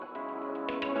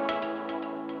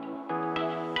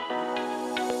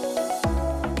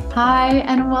Hi,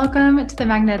 and welcome to the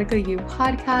Magnetically You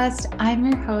podcast. I'm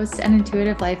your host and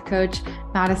intuitive life coach,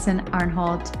 Madison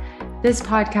Arnholt. This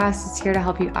podcast is here to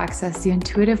help you access the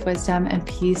intuitive wisdom and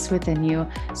peace within you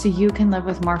so you can live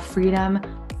with more freedom,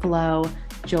 flow,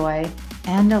 joy,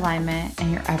 and alignment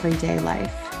in your everyday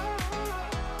life.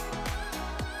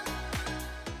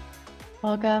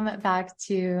 Welcome back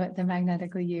to the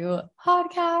Magnetically You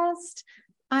podcast.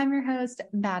 I'm your host,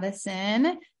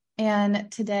 Madison. And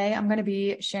today I'm going to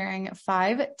be sharing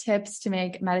 5 tips to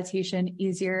make meditation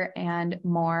easier and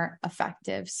more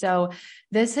effective. So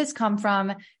this has come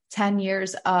from 10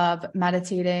 years of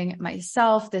meditating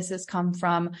myself. This has come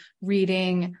from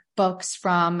reading books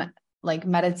from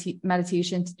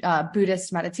meditation,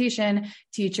 Buddhist meditation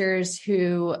teachers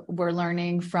who were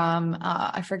learning from,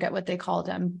 I forget what they called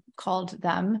them,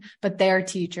 but they're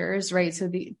teachers, right? So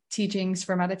the teachings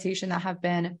for meditation that have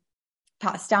been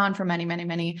passed down for many, many,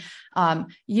 many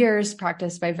years,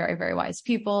 practiced by very, very wise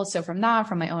people. So from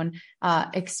my own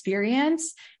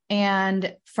experience,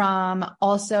 and from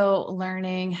also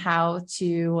learning how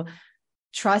to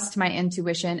trust my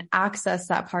intuition, access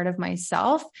that part of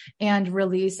myself, and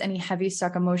release any heavy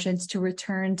stuck emotions to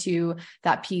return to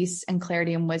that peace and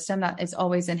clarity and wisdom that is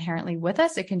always inherently with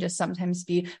us. It can just sometimes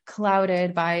be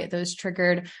clouded by those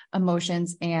triggered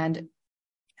emotions and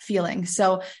feelings.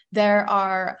 So there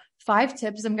are 5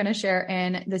 tips I'm going to share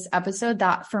in this episode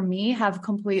that for me have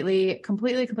completely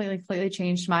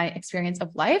changed my experience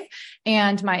of life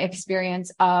and my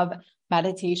experience of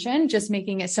meditation, just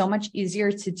making it so much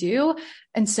easier to do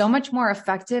and so much more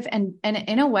effective and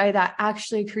in a way that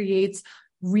actually creates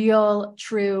real,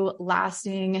 true,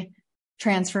 lasting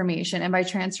transformation. And by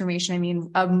transformation, I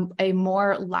mean a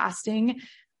more lasting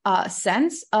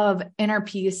sense of inner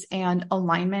peace and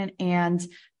alignment and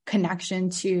connection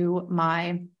to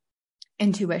my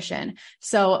intuition.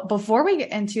 So before we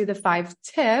get into the 5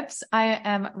 tips, I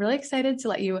am really excited to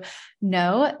let you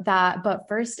know that, but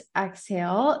first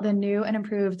exhale, the new and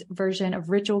improved version of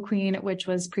Ritual Queen, which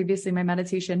was previously my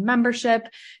meditation membership.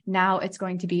 Now it's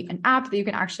going to be an app that you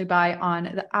can actually buy on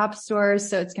the app stores.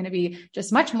 So it's going to be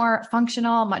just much more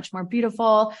functional, much more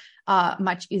beautiful,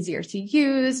 much easier to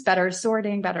use, better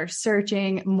sorting, better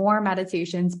searching, more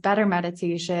meditations, better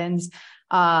meditations.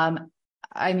 I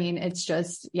mean, it's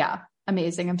just,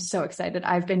 amazing. I'm so excited.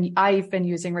 I've been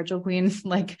using Ritual Queen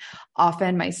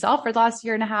often myself for the last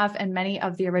year and a half, and many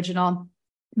of the original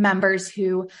members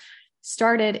who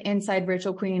started inside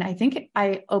Ritual Queen, I think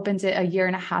I opened it a year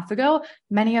and a half ago.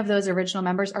 Many of those original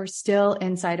members are still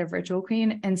inside of Ritual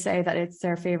Queen and say that it's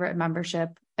their favorite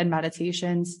membership and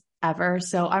meditations ever.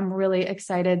 So I'm really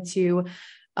excited to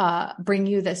bring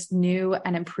you this new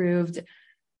and improved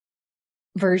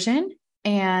version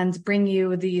and bring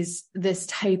you this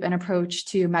type and approach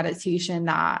to meditation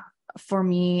that for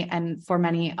me and for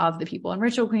many of the people in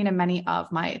Ritual Queen and many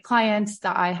of my clients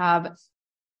that I have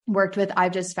worked with,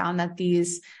 I've just found that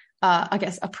these,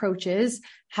 approaches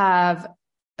have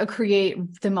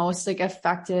create the most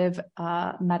effective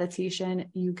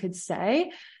meditation, you could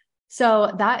say.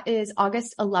 So that is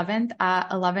August 11th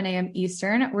at 11 a.m.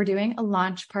 Eastern. We're doing a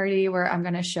launch party where I'm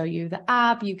going to show you the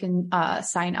app. You can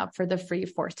sign up for the free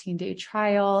 14-day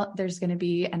trial. There's going to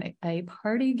be a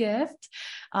party gift,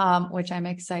 which I'm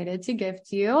excited to give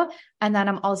to you. And then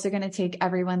I'm also going to take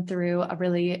everyone through a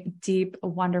really deep,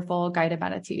 wonderful guided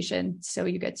meditation. So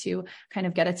you get to kind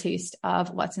of get a taste of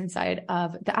what's inside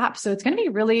of the app. So it's going to be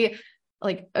really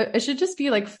it should just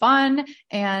be fun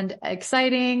and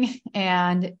exciting,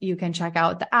 and you can check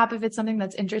out the app if it's something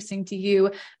that's interesting to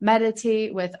you,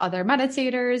 meditate with other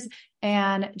meditators,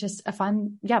 and just a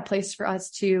fun, place for us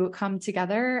to come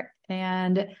together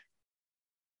and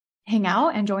hang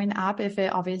out and join the app if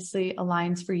it obviously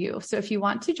aligns for you. So if you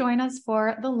want to join us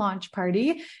for the launch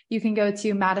party, you can go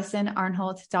to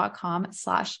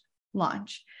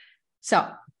madisonarnholt.com/launch. So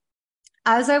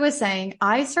as I was saying,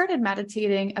 I started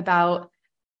meditating about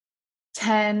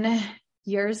 10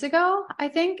 years ago, I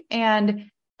think,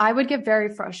 and I would get very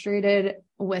frustrated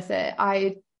with it.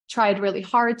 I tried really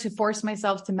hard to force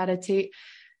myself to meditate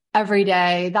every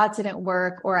day. That didn't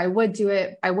work, or I would do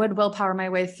it. I would willpower my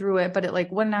way through it, but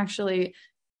it wouldn't actually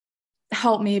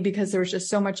help me because there was just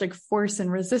so much force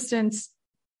and resistance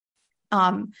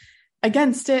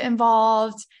against it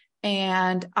involved.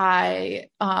 And I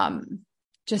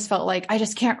just felt I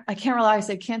can't relax.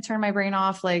 I can't turn my brain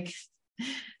off.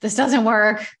 This doesn't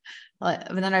work.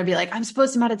 And then I'd be I'm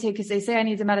supposed to meditate because they say I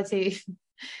need to meditate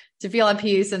to feel at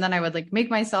peace. And then I would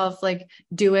make myself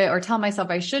do it, or tell myself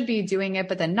I should be doing it,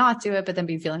 but then not do it, but then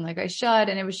be feeling like I should.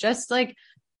 And it was just I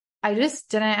just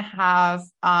didn't have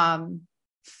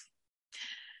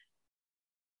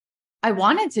I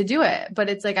wanted to do it, but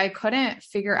it's like, I couldn't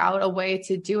figure out a way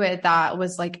to do it that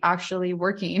was like actually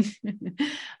working,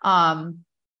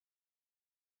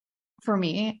 for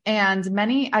me. And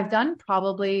I've done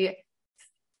probably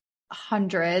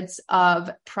hundreds of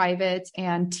private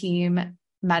and team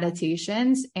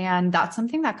meditations. And that's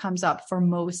something that comes up for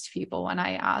most people when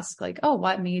I ask like, oh,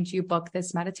 what made you book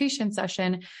this meditation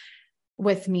session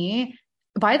with me?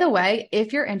 By the way,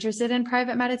 if you're interested in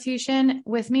private meditation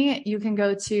with me, you can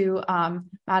go to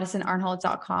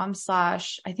madisonarnholt.com/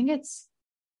 I think it's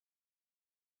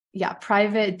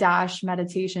private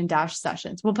meditation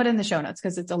sessions. We'll put in the show notes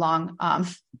because it's a long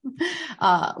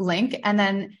link. And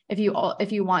then if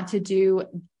you want to do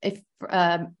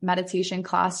a meditation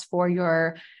class for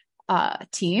your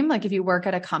team, like if you work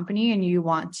at a company and you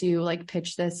want to like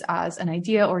pitch this as an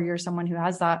idea, or you're someone who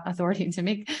has that authority to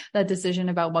make that decision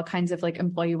about what kinds of like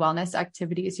employee wellness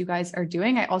activities you guys are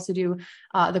doing. I also do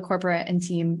the corporate and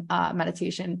team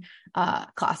meditation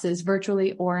classes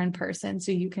virtually or in person.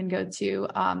 So you can go to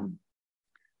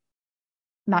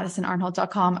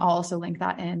madisonarnholt.com. I'll also link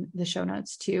that in the show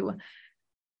notes to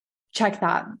check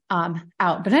that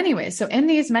out. But anyway, so in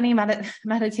these many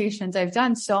meditations I've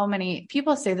done, so many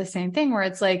people say the same thing where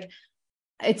it's like,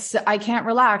 I can't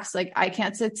relax. Like I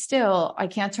can't sit still. I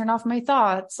can't turn off my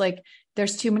thoughts. Like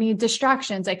there's too many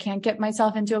distractions. I can't get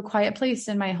myself into a quiet place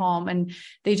in my home. And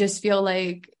they just feel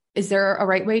like, is there a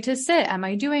right way to sit? Am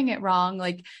I doing it wrong?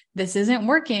 Like this isn't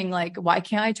working. Like, why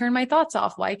can't I turn my thoughts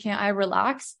off? Why can't I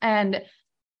relax? And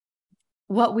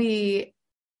what we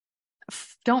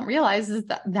don't realize is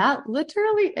that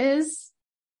literally is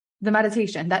the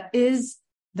meditation. That is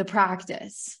the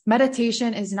practice.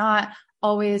 Meditation is not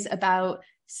always about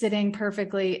sitting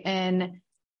perfectly in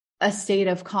a state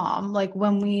of calm. Like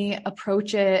when we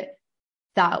approach it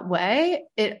that way,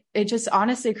 it just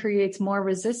honestly creates more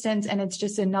resistance. And it's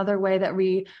just another way that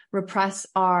we repress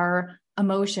our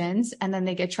emotions, and then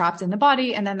they get trapped in the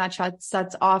body. And then that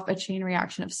sets off a chain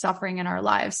reaction of suffering in our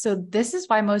lives. So this is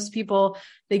why most people,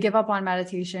 they give up on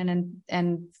meditation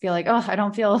and feel like, oh, I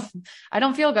don't feel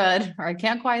good, or I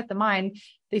can't quiet the mind.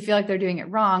 They feel like they're doing it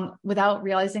wrong without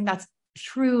realizing that's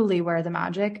truly where the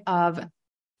magic of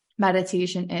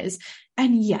meditation is.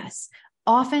 And yes,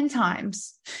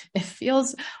 oftentimes it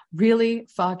feels really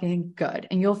fucking good,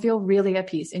 and you'll feel really at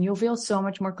peace, and you'll feel so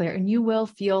much more clear, and you will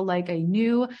feel like a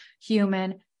new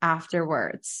human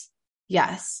afterwards.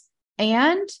 Yes.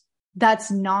 And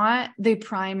that's not the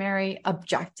primary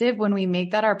objective. When we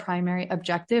make that our primary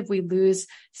objective, we lose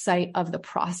sight of the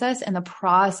process, and the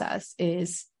process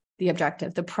is the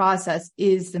objective. The process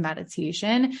is the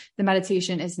meditation. The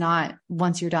meditation is not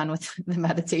once you're done with the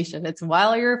meditation. It's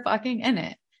while you're fucking in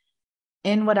it,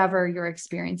 in whatever you're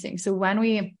experiencing. So when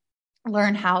we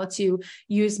learn how to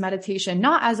use meditation,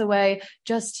 not as a way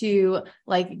just to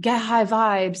like get high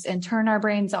vibes and turn our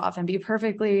brains off and be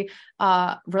perfectly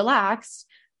relaxed,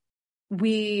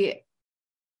 we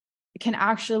can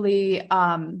actually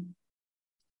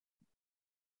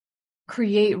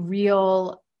create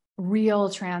real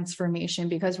transformation,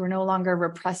 because we're no longer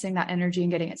repressing that energy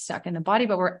and getting it stuck in the body,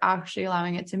 but we're actually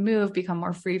allowing it to move, become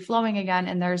more free flowing again.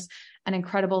 And there's an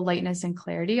incredible lightness and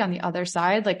clarity on the other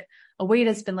side. Like a weight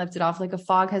has been lifted off, like a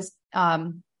fog has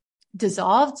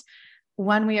dissolved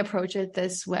when we approach it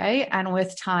this way. And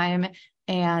with time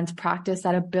and practice,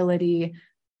 that ability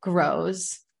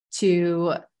grows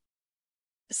to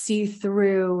see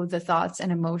through the thoughts and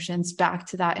emotions back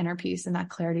to that inner peace and that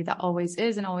clarity that always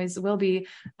is and always will be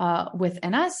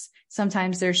within us.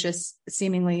 Sometimes there's just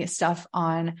seemingly stuff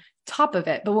on top of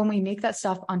it. But when we make that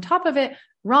stuff on top of it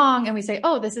wrong, and we say,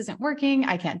 oh, this isn't working,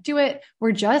 I can't do it,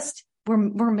 we're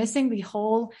missing the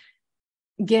whole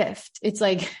gift. It's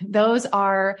like those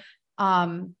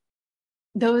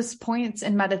points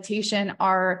in meditation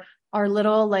are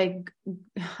little like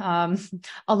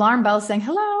alarm bells saying,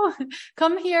 hello,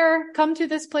 come here, come to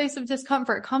this place of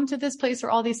discomfort, come to this place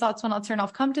where all these thoughts will not turn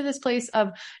off, come to this place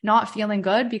of not feeling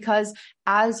good. Because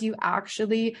as you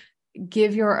actually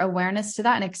give your awareness to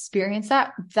that and experience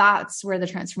that, that's where the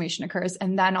transformation occurs.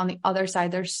 And then on the other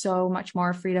side, there's so much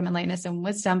more freedom and lightness and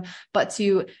wisdom. But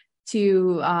the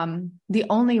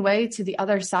only way to the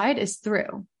other side is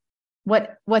through.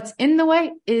 What's in the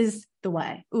way is the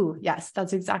way. Ooh, yes,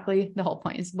 that's exactly the whole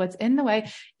point. Is what's in the way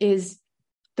is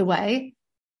the way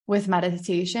with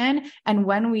meditation. And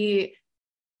when we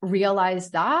realize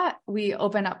that, we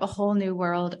open up a whole new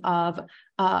world of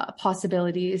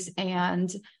possibilities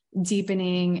and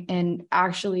deepening and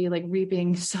actually like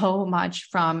reaping so much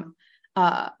from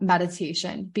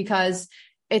meditation. Because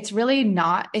it's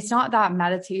not that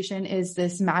meditation is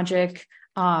this magic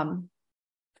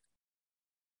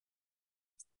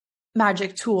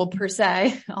magic tool per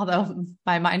se, although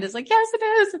my mind is like, yes, it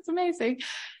is. It's amazing.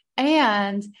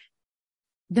 And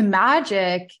the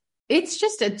magic, it's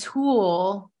just a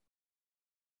tool.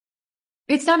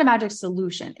 It's not a magic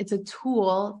solution. It's a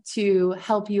tool to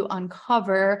help you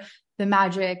uncover the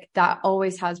magic that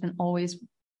always has been, always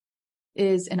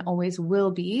is, and always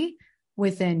will be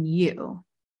within you.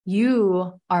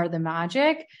 You are the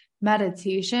magic.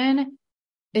 Meditation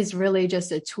is really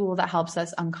just a tool that helps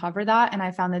us uncover that. And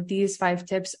I found that these 5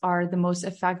 tips are the most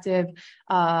effective,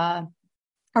 are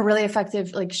really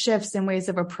effective, like shifts and ways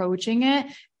of approaching it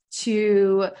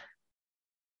to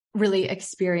really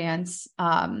experience,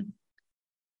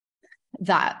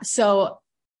 that. So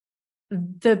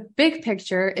the big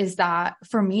picture is that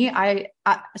for me,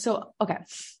 okay,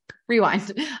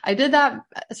 rewind. I did that,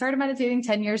 started meditating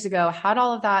 10 years ago, had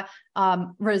all of that,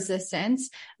 resistance,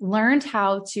 learned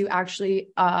how to actually,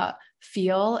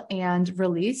 feel and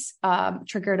release,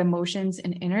 triggered emotions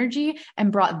and energy,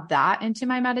 and brought that into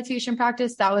my meditation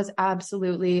practice. That was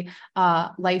absolutely,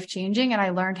 life-changing. And I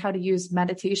learned how to use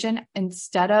meditation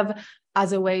instead of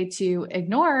as a way to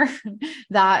ignore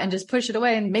that and just push it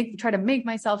away and try to make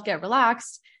myself get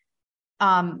relaxed,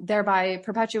 thereby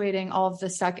perpetuating all of the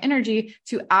stuck energy,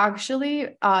 to actually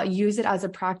use it as a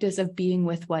practice of being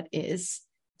with what is.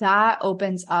 That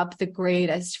opens up the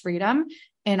greatest freedom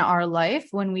in our life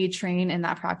when we train in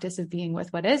that practice of being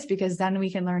with what is, because then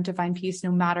we can learn to find peace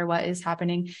no matter what is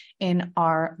happening in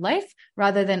our life,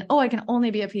 rather than, I can only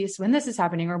be at peace when this is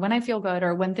happening, or when I feel good,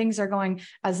 or when things are going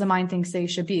as the mind thinks they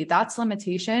should be. That's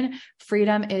limitation.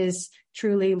 Freedom is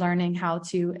truly learning how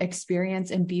to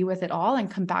experience and be with it all and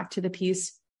come back to the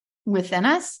peace within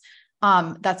us.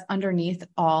 That's underneath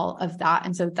all of that.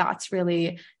 And so that's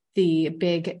really the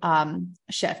big,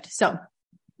 shift. So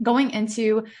going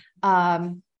into,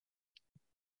 the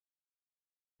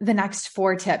next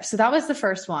 4 tips. So that was the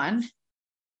first one.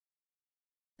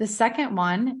 The second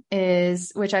one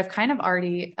is, which I've kind of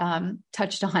already,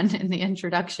 touched on in the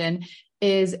introduction,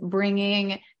 is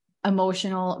bringing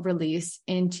emotional release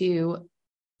into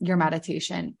your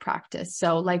meditation practice.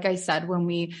 So like I said, when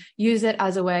we use it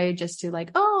as a way just to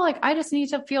I just need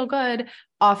to feel good,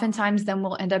 oftentimes then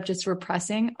we'll end up just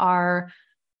repressing our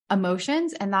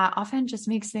emotions. And that often just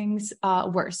makes things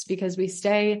worse, because we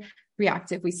stay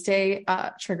reactive, we stay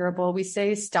triggerable, we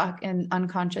stay stuck in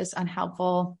unconscious,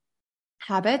 unhelpful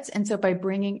habits. And so by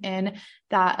bringing in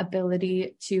that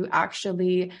ability to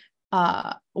actually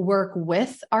work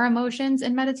with our emotions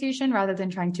in meditation rather than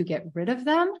trying to get rid of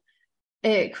them,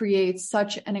 it creates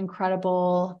such an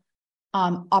incredible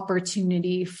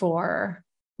opportunity for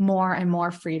more and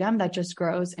more freedom that just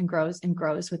grows and grows and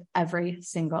grows with every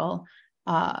single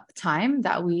time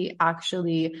that we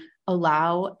actually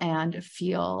allow and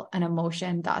feel an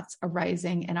emotion that's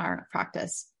arising in our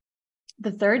practice.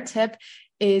 The third tip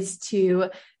is to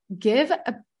give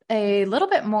a little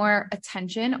bit more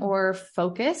attention or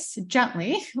focus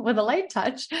gently with a light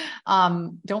touch.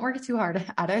 Don't work too hard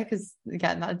at it, because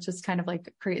again, that just kind of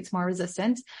creates more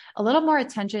resistance. A little more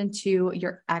attention to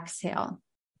your exhale.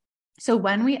 So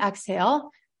when we exhale,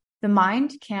 the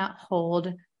mind can't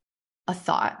hold a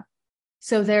thought.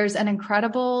 So there's an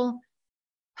incredible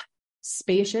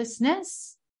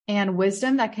spaciousness and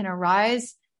wisdom that can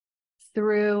arise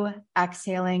through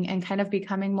exhaling and kind of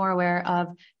becoming more aware of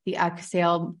the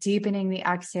exhale, deepening the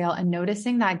exhale, and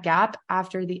noticing that gap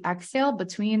after the exhale.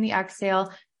 Between the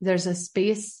exhale, there's a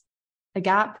space, a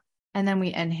gap, and then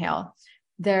we inhale.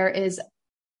 There is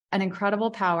an incredible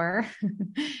power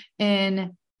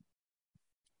in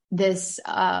this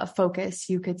focus,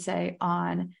 you could say,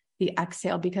 on the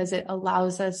exhale, because it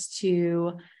allows us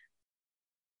to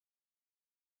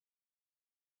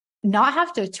not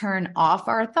have to turn off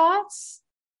our thoughts,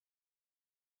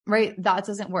 right? That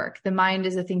doesn't work. The mind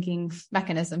is a thinking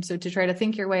mechanism. So to try to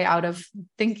think your way out of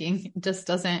thinking just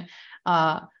doesn't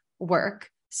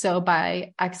work. So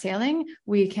by exhaling,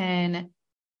 we can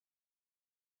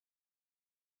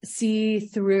see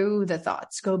through the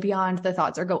thoughts, go beyond the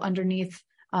thoughts, or go underneath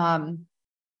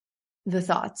the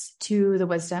thoughts to the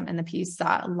wisdom and the peace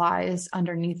that lies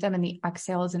underneath them. And the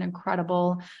exhale is an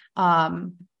incredible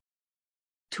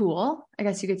tool, I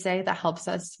guess you could say, that helps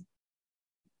us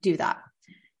do that.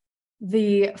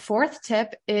 The fourth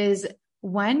tip is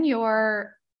when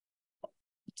you're,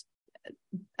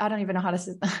 I don't even know how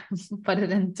to put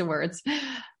it into words.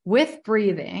 With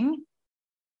breathing,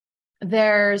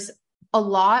 there's a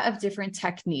lot of different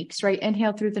techniques, right?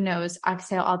 Inhale through the nose,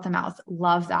 exhale out the mouth.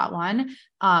 Love that one.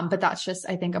 But that's just,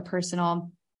 I think, a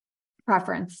personal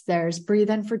preference. There's breathe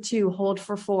in for 2, hold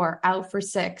for 4, out for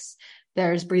 6.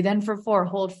 There's breathe in for 4,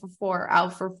 hold for 4,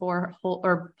 out for 4,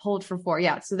 hold for 4.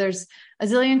 Yeah. So there's a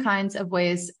zillion kinds of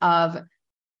ways of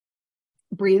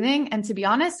breathing. And to be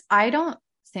honest, I don't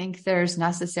think there's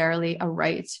necessarily a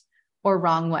right or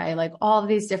wrong way. Like all of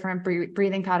these different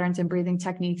breathing patterns and breathing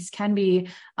techniques can be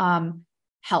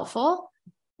helpful.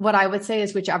 What I would say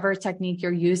is whichever technique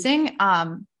you're using,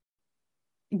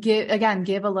 give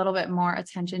a little bit more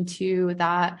attention to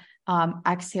that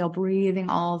exhale, breathing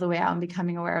all the way out and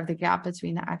becoming aware of the gap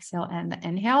between the exhale and the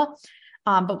inhale.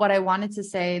 But what I wanted to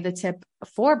say, the tip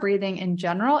for breathing in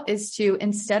general is to,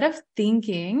 instead of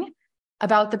thinking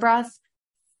about the breath,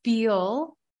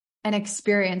 feel and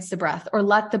experience the breath, or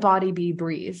let the body be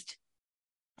breathed.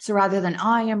 So rather than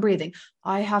I am breathing,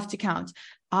 I have to count.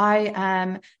 I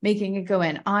am making it go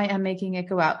in. I am making it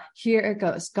go out. Here it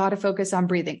goes. Got to focus on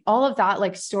breathing. All of that,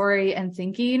 like story and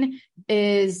thinking,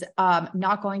 is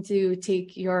not going to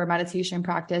take your meditation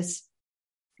practice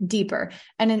deeper.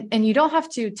 And you don't have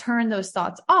to turn those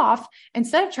thoughts off.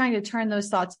 Instead of trying to turn those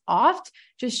thoughts off,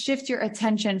 just shift your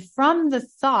attention from the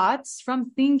thoughts,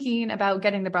 from thinking about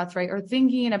getting the breath right, or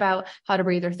thinking about how to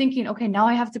breathe, or thinking, okay, now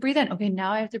I have to breathe in. Okay,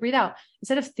 now I have to breathe out.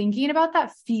 Instead of thinking about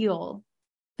that, feel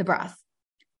the breath.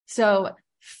 So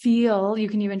feel, you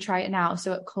can even try it now.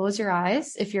 So close your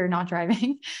eyes if you're not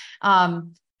driving.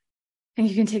 And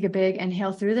you can take a big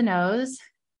inhale through the nose,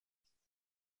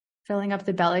 filling up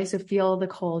the belly. So feel the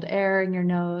cold air in your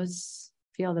nose,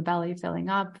 feel the belly filling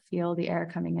up, feel the air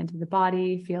coming into the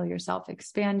body, feel yourself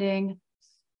expanding.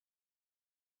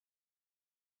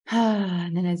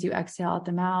 And then as you exhale out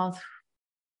the mouth,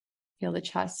 feel the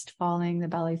chest falling, the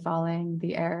belly falling,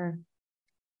 the air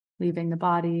leaving the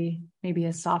body, maybe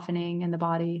a softening in the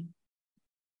body.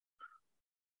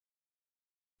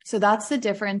 So that's the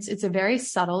difference. It's a very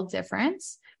subtle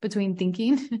difference between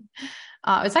thinking.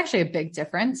 It's actually a big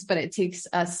difference, but it takes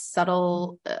it's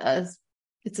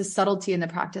a subtlety in the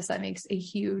practice that makes a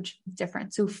huge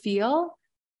difference. So feel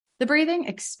the breathing,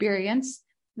 experience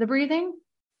the breathing,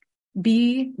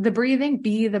 be the breathing,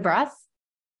 be the breath,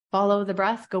 follow the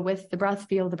breath, go with the breath,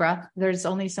 feel the breath. There's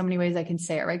only so many ways I can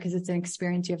say it, right? Because it's an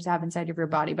experience you have to have inside of your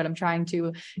body, but I'm trying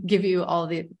to give you all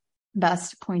the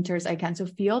best pointers I can. So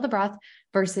feel the breath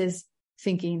versus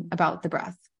thinking about the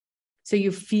breath. So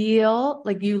you feel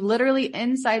like you literally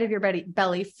inside of your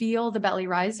belly, feel the belly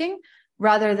rising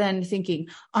rather than thinking,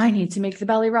 I need to make the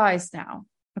belly rise now.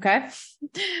 Okay.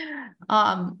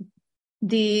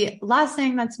 The last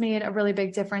thing that's made a really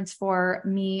big difference for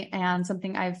me, and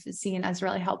something I've seen as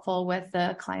really helpful with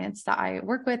the clients that I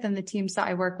work with and the teams that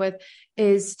I work with,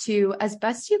 is to, as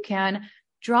best you can,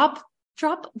 drop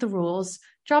the rules,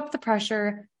 drop the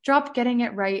pressure, drop getting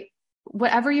it right.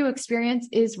 Whatever you experience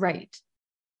is right.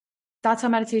 That's how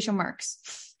meditation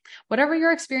works. Whatever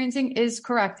you're experiencing is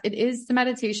correct. It is the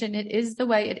meditation. It is the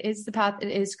way. It is the path.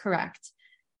 It is correct.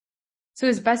 So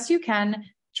as best you can,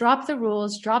 drop the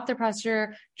rules, drop the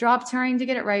pressure, drop trying to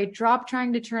get it right, drop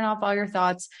trying to turn off all your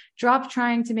thoughts, drop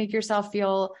trying to make yourself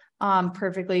feel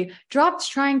perfectly, drop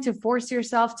trying to force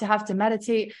yourself to have to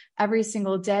meditate every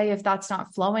single day if that's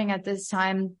not flowing at this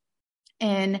time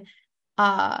in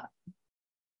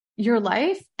your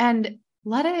life, and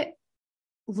let it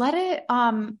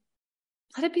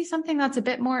be something that's a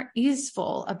bit more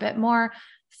easeful, a bit more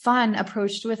fun,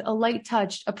 approached with a light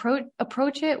touch.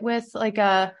 Approach it with like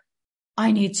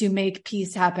I need to make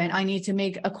peace happen. I need to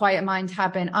make a quiet mind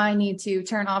happen. I need to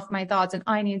turn off my thoughts, and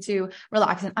I need to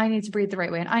relax, and I need to breathe the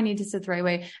right way, and I need to sit the right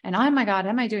way. And oh my God,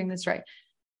 am I doing this right?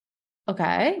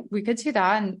 Okay, we could do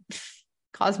that and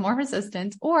cause more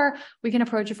resistance, or we can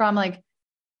approach it from like,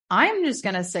 I'm just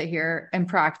going to sit here and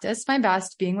practice my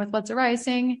best, being with what's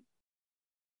arising,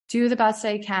 do the best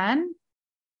I can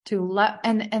to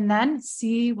and then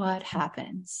see what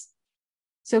happens.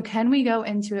 So can we go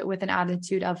into it with an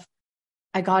attitude of,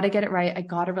 I got to get it right. I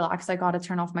got to relax. I got to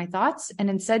turn off my thoughts, and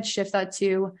instead shift that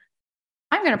to,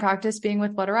 I'm going to practice being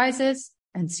with what arises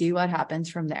and see what happens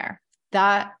from there.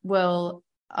 That will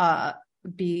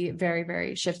be very,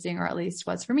 very shifting, or at least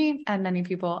was for me and many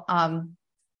people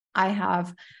I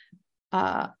have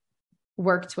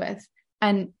worked with.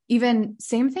 And even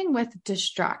same thing with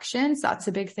distractions. That's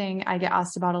a big thing I get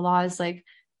asked about a lot, is like,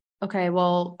 okay,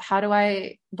 well,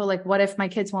 but like, what if my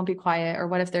kids won't be quiet? Or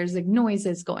what if there's like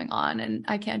noises going on and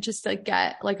I can't just like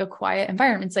get like a quiet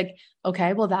environment? It's like,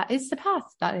 okay, well, that is the path.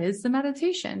 That is the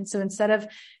meditation. So instead of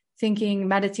thinking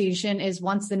meditation is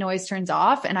once the noise turns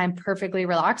off and I'm perfectly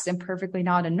relaxed and perfectly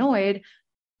not annoyed,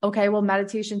 okay, well,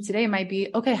 meditation today might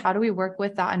be, okay, how do we work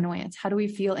with that annoyance? How do we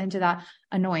feel into that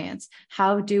annoyance?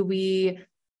 How do we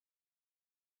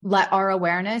let our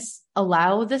awareness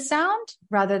allow the sound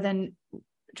rather than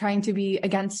trying to be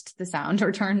against the sound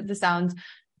or turn the sound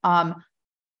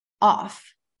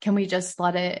off? Can we just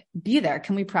let it be there?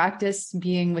 Can we practice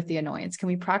being with the annoyance? Can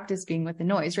we practice being with the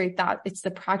noise, right? That it's the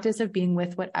practice of being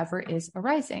with whatever is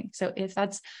arising. So if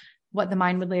that's what the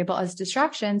mind would label as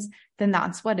distractions, then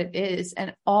that's what it is.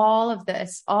 And all of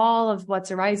this, all of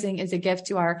what's arising is a gift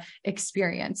to our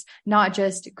experience, not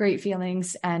just great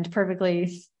feelings and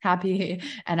perfectly happy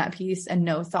and at peace and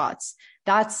no thoughts.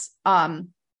 That's, often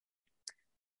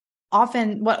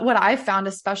what I've found,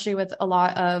 especially with a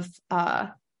lot of,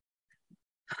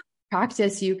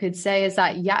 practice, you could say, is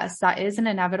that yes, that is an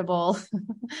inevitable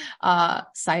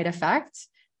side effect.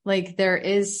 Like there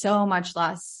is so much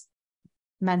less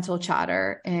mental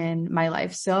chatter in my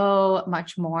life, so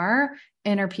much more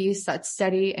inner peace that's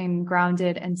steady and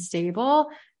grounded and stable,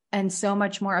 and so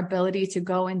much more ability to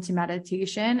go into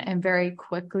meditation and very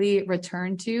quickly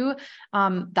return to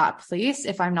that place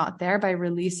if I'm not there, by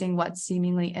releasing what's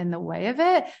seemingly in the way of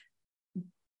it.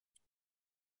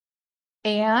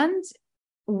 And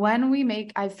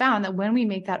I've found that when we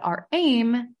make that our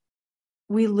aim,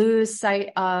 we lose sight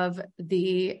of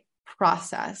the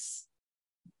process.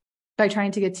 By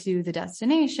trying to get to the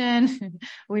destination,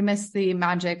 we miss the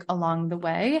magic along the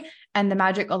way. And the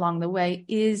magic along the way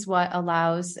is what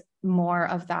allows more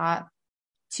of that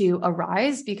to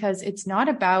arise, because it's not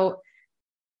about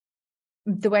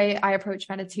the way I approach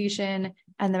meditation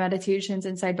and the meditations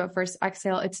inside But First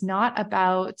Exhale. It's not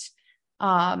about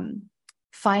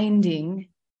finding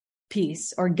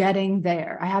peace or getting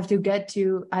there. I have to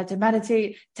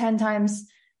meditate 10 times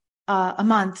a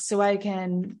month so I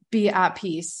can be at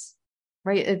peace,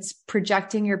 right? It's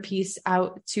projecting your peace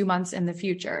out 2 months in the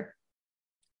future.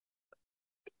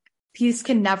 Peace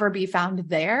can never be found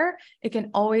there. It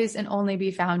can always and only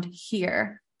be found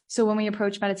here. So when we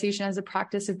approach meditation as a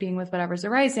practice of being with whatever's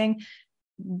arising,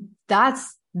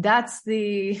 that's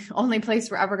the only place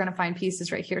we're ever going to find peace,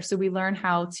 is right here. So we learn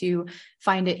how to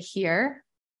find it here,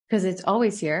 because it's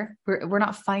always here. We're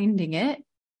not finding it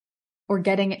or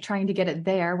getting it, trying to get it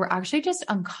there. We're actually just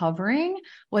uncovering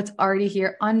what's already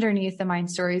here underneath the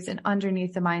mind stories and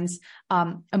underneath the mind's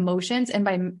emotions. And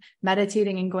by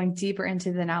meditating and going deeper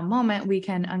into the now moment, we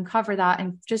can uncover that.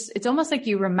 And just, it's almost like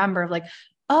you remember, like,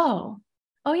 oh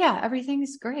yeah,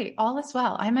 everything's great. All is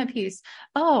well. I'm at peace.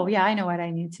 Oh yeah, I know what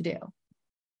I need to do.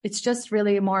 It's just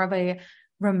really more of a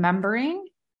remembering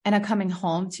and a coming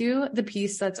home to the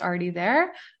peace that's already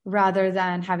there, rather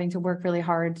than having to work really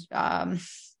hard,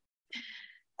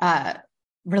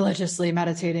 religiously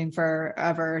meditating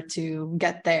forever to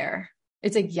get there.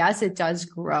 It's like, yes, it does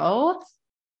grow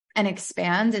and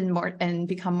expand and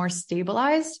become more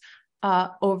stabilized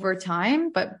over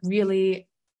time, but really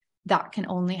that can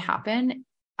only happen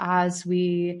as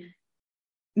we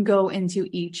go into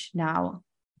each now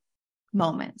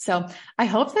moment. So I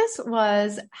hope this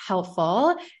was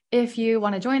helpful. If you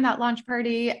want to join that launch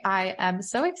party, I am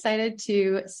so excited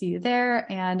to see you there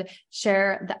and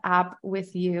share the app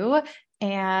with you.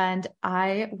 And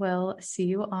I will see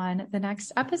you on the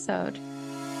next episode.